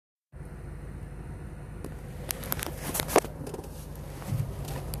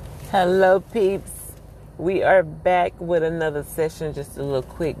Hello, peeps. We are back with another session, just a little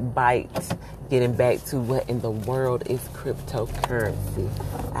quick bite, getting back to what in the world is cryptocurrency.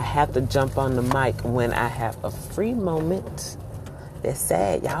 I have to jump on the mic when I have a free moment. That's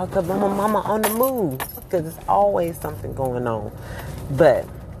sad, y'all, because I'm a mama on the move, because there's always something going on. But,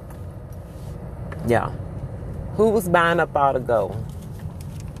 yeah, who was buying up all the gold?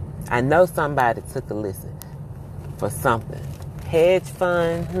 I know somebody took a listen for something. Hedge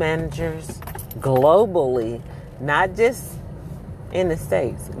fund managers globally, not just in the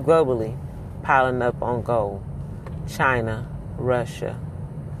States, globally, piling up on gold. China, Russia,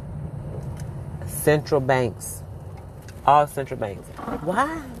 central banks, all central banks.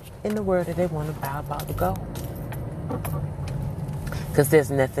 Why in the world do they want to buy up all the gold? Because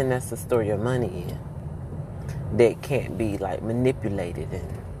there's nothing else to store your money in that can't be like manipulated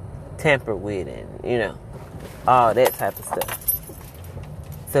and tampered with and, all that type of stuff.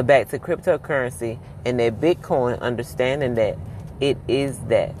 So back to cryptocurrency and that Bitcoin, understanding that it is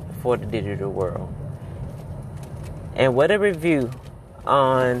that for the digital world. And what a review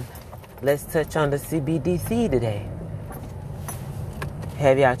on, let's touch on the CBDC today.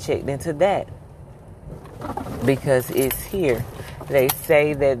 Have y'all checked into that? Because it's here. They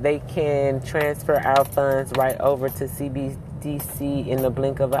say that they can transfer our funds right over to CBDC in the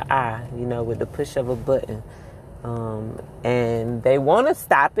blink of an eye, with the push of a button. And they want to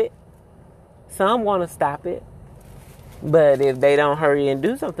stop it. Some want to stop it. But if they don't hurry and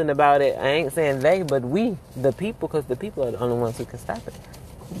do something about it, I ain't saying they, but we, the people, because the people are the only ones who can stop it,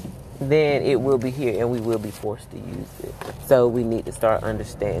 then it will be here and we will be forced to use it. So we need to start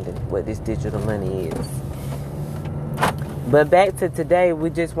understanding what this digital money is. But back to today, we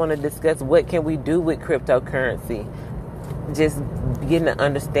just want to discuss what can we do with cryptocurrency. Just getting an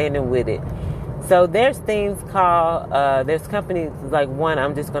understanding with it. So there's things called, there's companies like one,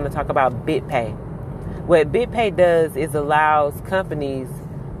 I'm just going to talk about BitPay. What BitPay does is allows companies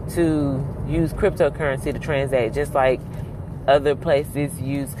to use cryptocurrency to transact, just like other places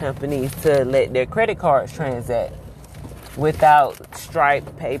use companies to let their credit cards transact without Stripe,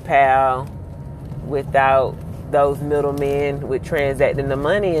 PayPal, without those middlemen with transacting the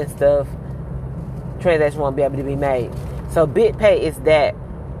money and stuff. Transaction won't be able to be made. So BitPay is that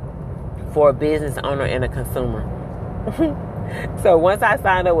for a business owner and a consumer. So once I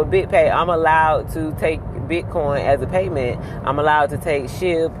signed up with BitPay, I'm allowed to take Bitcoin as a payment. I'm allowed to take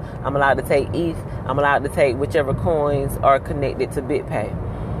SHIB. I'm allowed to take ETH. I'm allowed to take whichever coins are connected to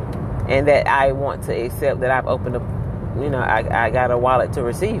BitPay and that I want to accept, that I've opened up, I got a wallet to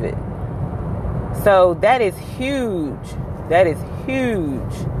receive it. So that is huge. That is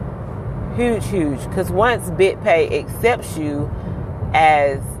huge. Huge, huge. Because once BitPay accepts you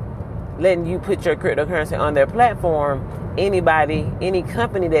as letting you put your cryptocurrency on their platform, any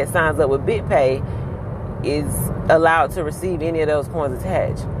company that signs up with BitPay is allowed to receive any of those coins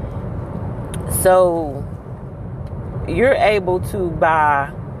attached. So you're able to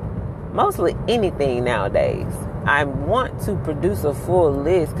buy mostly anything nowadays. I want to produce a full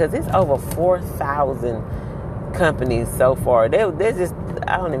list because it's over 4,000 companies so far. There's just,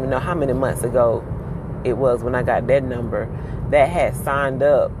 I don't even know how many months ago it was when I got that number that had signed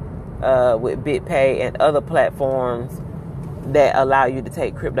up with BitPay and other platforms that allow you to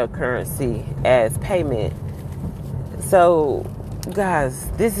take cryptocurrency as payment. So, guys,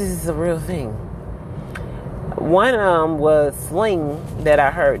 this is a real thing. One was Sling that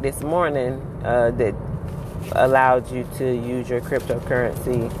I heard this morning that allowed you to use your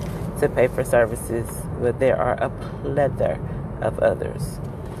cryptocurrency to pay for services, but there are a plethora of others.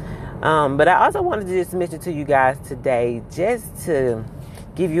 But I also wanted to just mention to you guys today, just to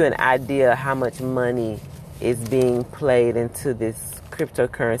give you an idea how much money is being played into this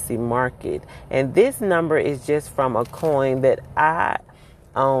cryptocurrency market. And this number is just from a coin that I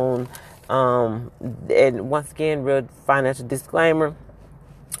own. And once again, real financial disclaimer,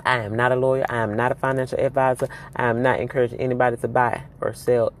 I am not a lawyer. I am not a financial advisor. I am not encouraging anybody to buy or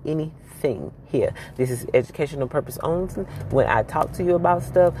sell anything here. This is educational purpose only. When I talk to you about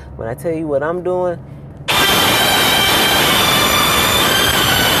stuff, when I tell you what I'm doing,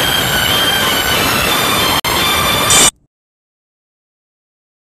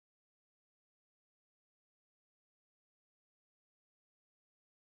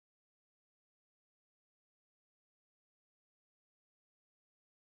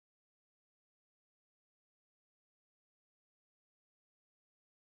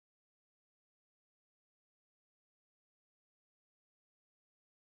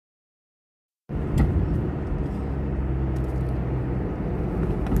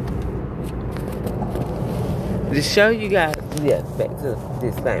 To show you guys, yes, back to this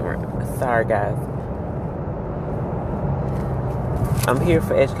disclaimer. Sorry, guys. I'm here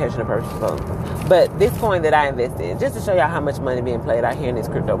for educational purposes only. But this coin that I invested in, just to show y'all how much money being played out here in this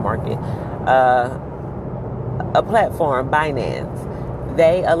crypto market, a platform, Binance,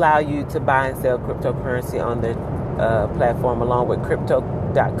 they allow you to buy and sell cryptocurrency on their platform along with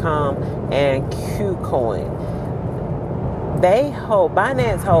pt.4 and KuCoin.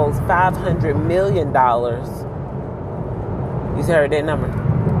 Binance holds $500 million. You heard that number?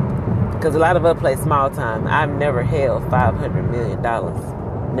 Because a lot of us play small time. I've never held $500 million.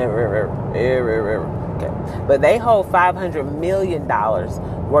 Never, ever. Okay. But they hold $500 million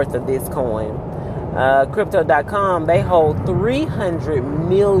worth of this coin. Crypto.com, they hold $300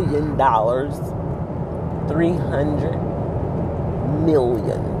 million. $300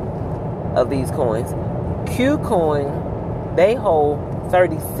 million of these coins. KuCoin, they hold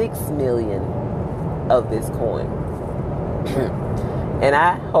 36 million of this coin. And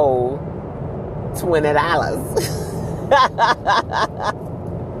I hold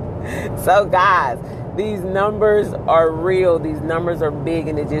 $20. So guys, these numbers are real. These numbers are big,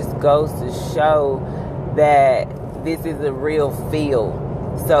 and it just goes to show that this is a real field.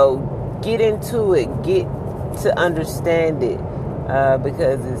 So get into it. Get to understand it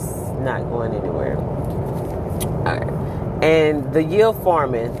because it's not going anywhere. All right. And the yield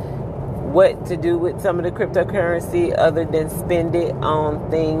farming, what to do with some of the cryptocurrency other than spend it on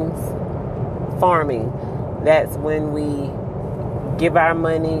things farming. That's when we give our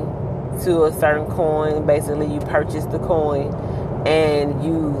money to a certain coin. Basically, you purchase the coin and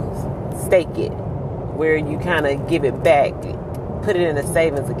you stake it, where you kind of give it back, put it in a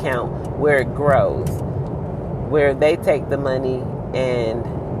savings account where it grows, where they take the money and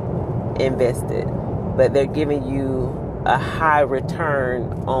invest it. But they're giving you a high return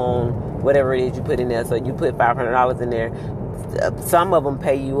on whatever it is you put in there. So you put $500 in there. Some of them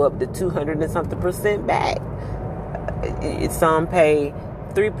pay you up to 200 and something% back. Some pay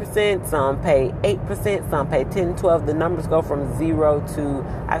 3%, some pay 8%, some pay 10, 12. The numbers go from 0 to,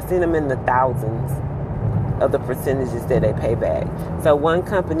 I've seen them in the thousands of the percentages that they pay back. So one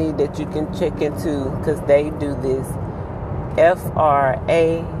company that you can check into, because they do this,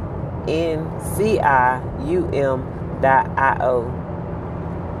 francium.io,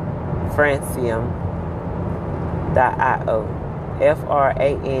 francium.io, francium.io.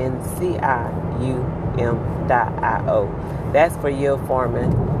 That's for yield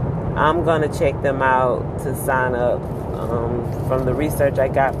farming. I'm going to check them out to sign up. From the research I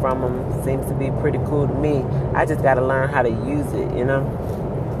got from them, seems to be pretty cool to me. I just got to learn how to use it, you know.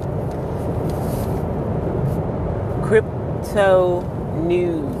 Crypto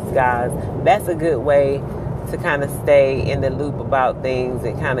news, guys. That's a good way to kind of stay in the loop about things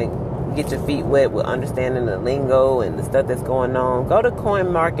and kind of get your feet wet with understanding the lingo and the stuff that's going on. Go to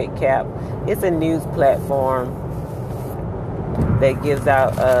CoinMarketCap. It's a news platform that gives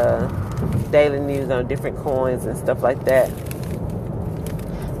out daily news on different coins and stuff like that.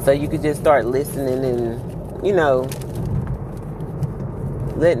 So you could just start listening and, you know,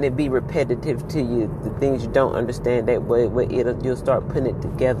 letting it be repetitive to you. The things you don't understand, that way you'll start putting it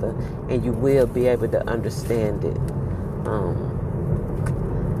together and you will be able to understand it.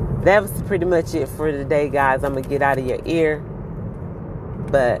 That was pretty much it for today, guys. I'm going to get out of your ear.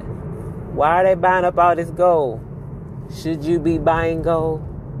 But why are they buying up all this gold? Should you be buying gold?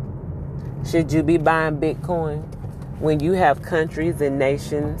 Should you be buying Bitcoin? When you have countries and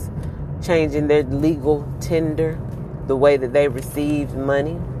nations changing their legal tender, the way that they receive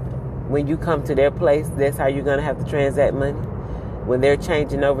money, when you come to their place, that's how you're going to have to transact money. When they're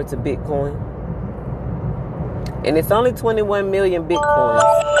changing over to Bitcoin. And it's only 21 million Bitcoins.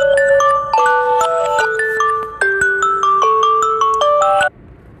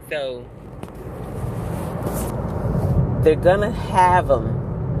 So they're going to have them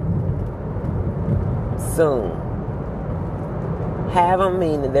soon. Have them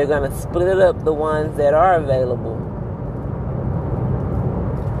meaning they're going to split up the ones that are available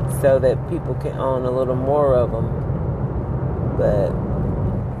so that people can own a little more of them. But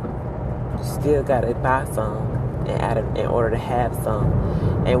you still got to buy some in order to have some.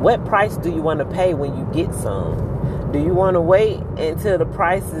 And what price do you want to pay when you get some? Do you want to wait until the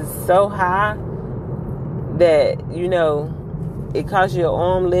price is so high that, you know, it costs you an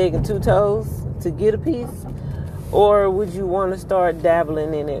arm, leg, and 2 toes to get a piece? Or would you want to start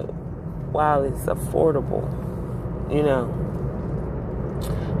dabbling in it while it's affordable? You know.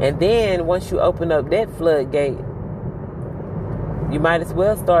 And then once you open up that floodgate, you might as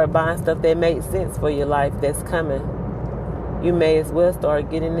well start buying stuff that makes sense for your life that's coming. you may as well start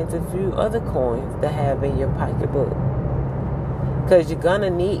getting into a few other coins to have in your pocketbook. Because you're going to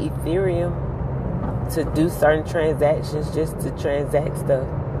need Ethereum to do certain transactions, just to transact stuff.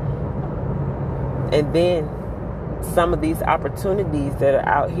 And then some of these opportunities that are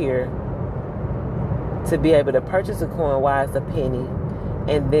out here to be able to purchase a coin while it's a penny,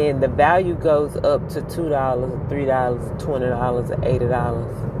 and then the value goes up to $2, $3, $20,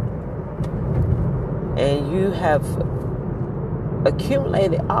 $80. And you have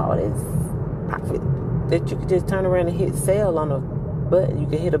accumulated all this profit that you could just turn around and hit sell on a button. You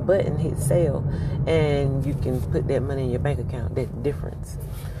can hit a button, hit sell, and you can put that money in your bank account. That difference.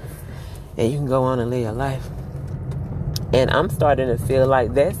 And you can go on and live your life. And I'm starting to feel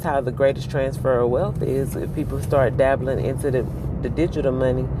like that's how the greatest transfer of wealth is. If people start dabbling into the digital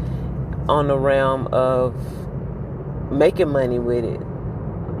money on the realm of making money with it.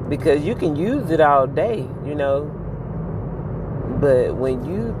 Because you can use it all day, you know. But when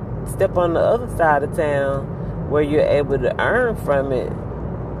you step on the other side of town where you're able to earn from it,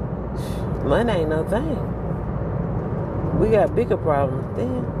 money ain't no thing. We got bigger problems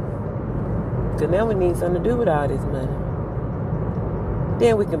then. Because now we need something to do with all this money.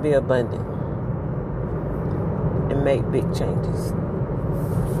 Then we can be abundant and make big changes.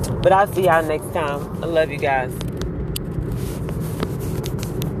 But I'll see y'all next time. I love you guys.